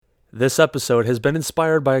This episode has been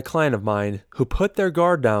inspired by a client of mine who put their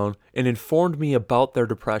guard down and informed me about their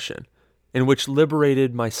depression, in which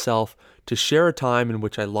liberated myself to share a time in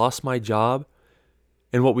which I lost my job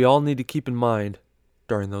and what we all need to keep in mind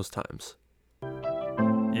during those times.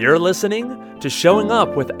 You're listening to Showing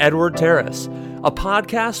Up with Edward Terrace, a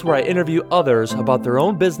podcast where I interview others about their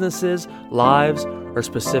own businesses, lives, or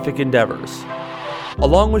specific endeavors,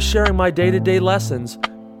 along with sharing my day-to-day lessons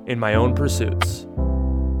in my own pursuits.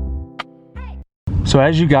 So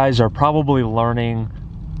as you guys are probably learning,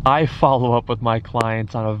 I follow up with my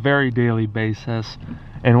clients on a very daily basis.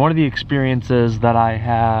 And one of the experiences that I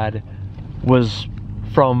had was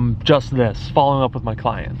from just this, following up with my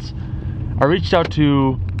clients. I reached out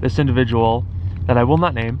to this individual that I will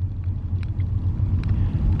not name,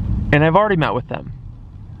 and I've already met with them.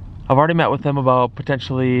 I've already met with them about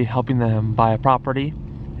potentially helping them buy a property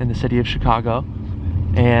in the city of Chicago,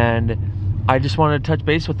 and I just wanted to touch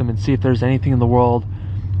base with him and see if there's anything in the world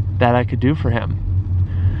that I could do for him.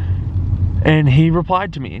 And he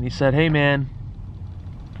replied to me and he said, "Hey man,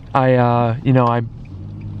 I'm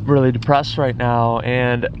really depressed right now,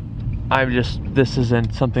 and this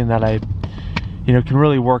isn't something that I, can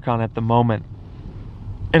really work on at the moment."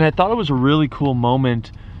 And I thought it was a really cool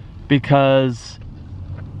moment because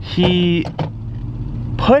he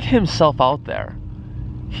put himself out there.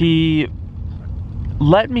 He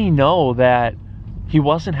let me know that he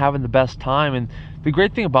wasn't having the best time. And the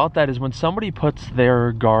great thing about that is when somebody puts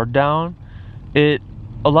their guard down, it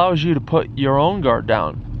allows you to put your own guard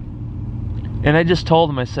down. And I just told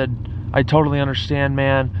him, I said, "I totally understand,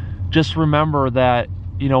 man. Just remember that,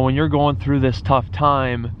 when you're going through this tough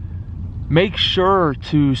time, make sure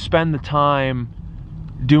to spend the time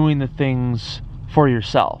doing the things for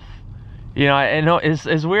yourself." I know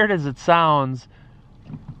as weird as it sounds,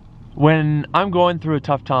 when I'm going through a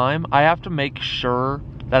tough time, I have to make sure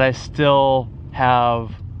that I still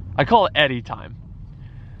have, I call it Eddie time.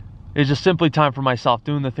 It's just simply time for myself,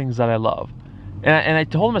 doing the things that I love. And I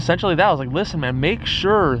told him essentially that. I was like, "Listen, man, make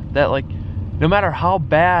sure that no matter how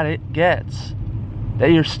bad it gets,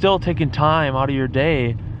 that you're still taking time out of your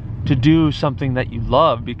day to do something that you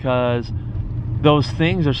love, because those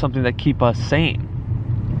things are something that keep us sane."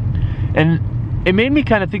 And it made me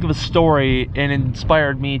kind of think of a story and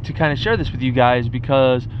inspired me to kind of share this with you guys,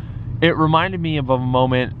 because it reminded me of a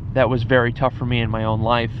moment that was very tough for me in my own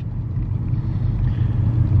life.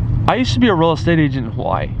 I used to be a real estate agent in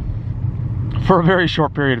Hawaii for a very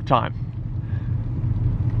short period of time.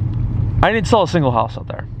 I didn't sell a single house out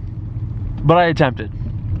there, but I attempted.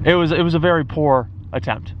 It was a very poor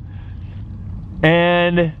attempt.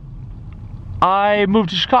 And I moved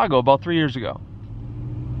to Chicago about 3 years ago.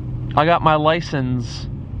 I got my license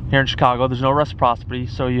here in Chicago. There's no reciprocity,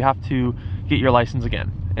 so you have to get your license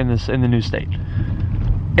again in the new state.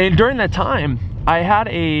 And during that time, I had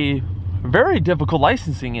a very difficult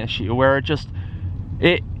licensing issue where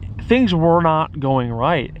things were not going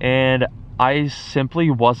right, and I simply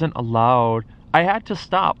wasn't allowed. I had to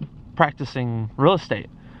stop practicing real estate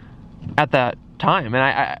at that time,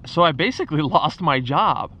 and so I basically lost my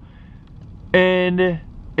job. And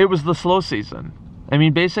it was the slow season. I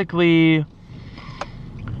mean, basically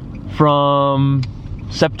from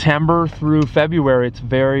September through February, it's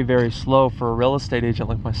very, very slow for a real estate agent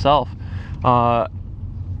like myself. And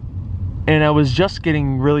I was just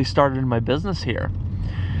getting really started in my business here.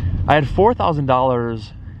 I had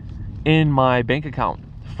 $4,000 in my bank account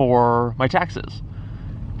for my taxes,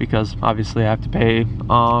 because obviously I have to pay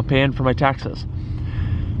in for my taxes.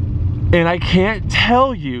 And I can't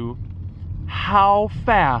tell you how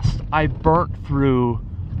fast I burnt through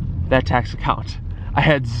that tax account. I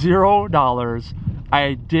had $0.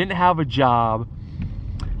 I didn't have a job.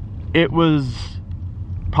 It was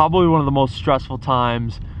probably one of the most stressful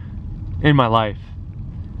times in my life.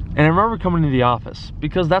 And I remember coming to the office,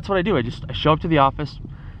 because that's what I do. I show up to the office,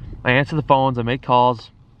 I answer the phones, I make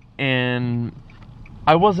calls, and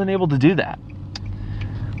I wasn't able to do that.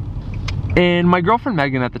 And my girlfriend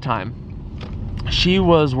Megan at the time, she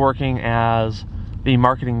was working as the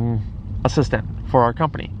marketing assistant for our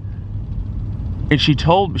company. And she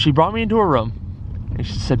brought me into a room and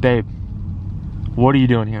she said, "Babe, what are you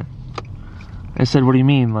doing here?" I said, "What do you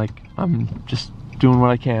mean? I'm just doing what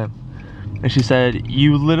I can." And she said,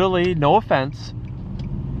 "You literally, no offense,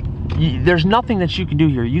 there's nothing that you can do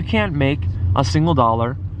here. You can't make a single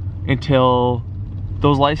dollar until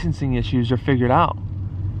those licensing issues are figured out.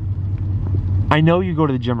 I know you go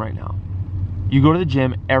to the gym right now. You go to the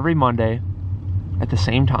gym every Monday at the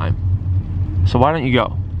same time. So why don't you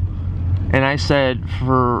go?" And I said,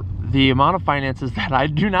 "For the amount of finances that I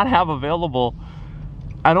do not have available,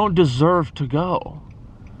 I don't deserve to go."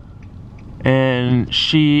 And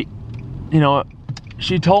she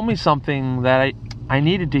told me something that I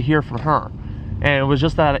needed to hear from her. And it was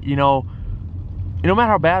just that, no matter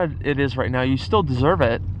how bad it is right now, you still deserve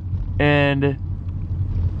it. And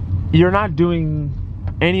you're not doing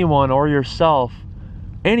anyone or yourself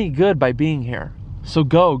any good by being here. So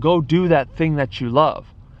go do that thing that you love.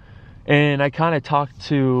 And I kind of talked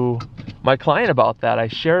to my client about that. I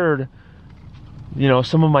shared,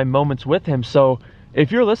 some of my moments with him. So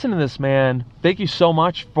if you're listening to this, man, thank you so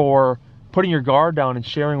much for putting your guard down and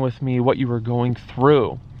sharing with me what you were going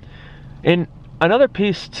through. And another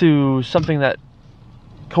piece to something that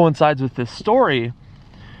coincides with this story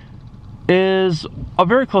is a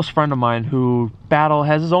very close friend of mine who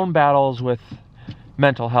has his own battles with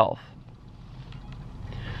mental health.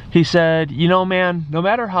 He said, man, no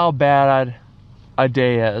matter how bad a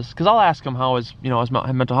day is, because I'll ask him how his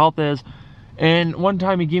mental health is, and one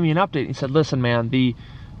time he gave me an update. He said, listen, man,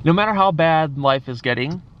 no matter how bad life is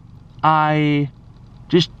getting, I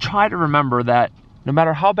just try to remember that no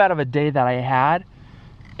matter how bad of a day that I had,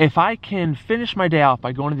 if I can finish my day off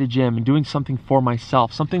by going to the gym and doing something for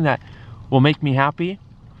myself, something that will make me happy,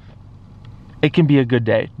 it can be a good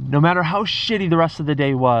day. No matter how shitty the rest of the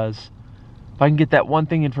day was, if I can get that one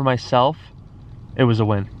thing in for myself, it was a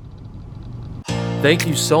win. Thank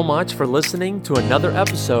you so much for listening to another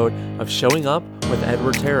episode of Showing Up with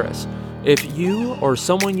Edward Terrace. If you or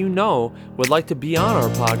someone you know would like to be on our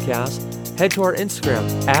podcast, head to our Instagram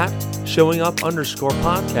at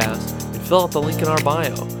showingup_podcast and fill out the link in our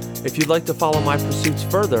bio. If you'd like to follow my pursuits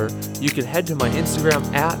further, you can head to my Instagram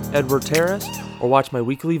at Edward Terrace or watch my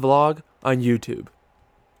weekly vlog on YouTube.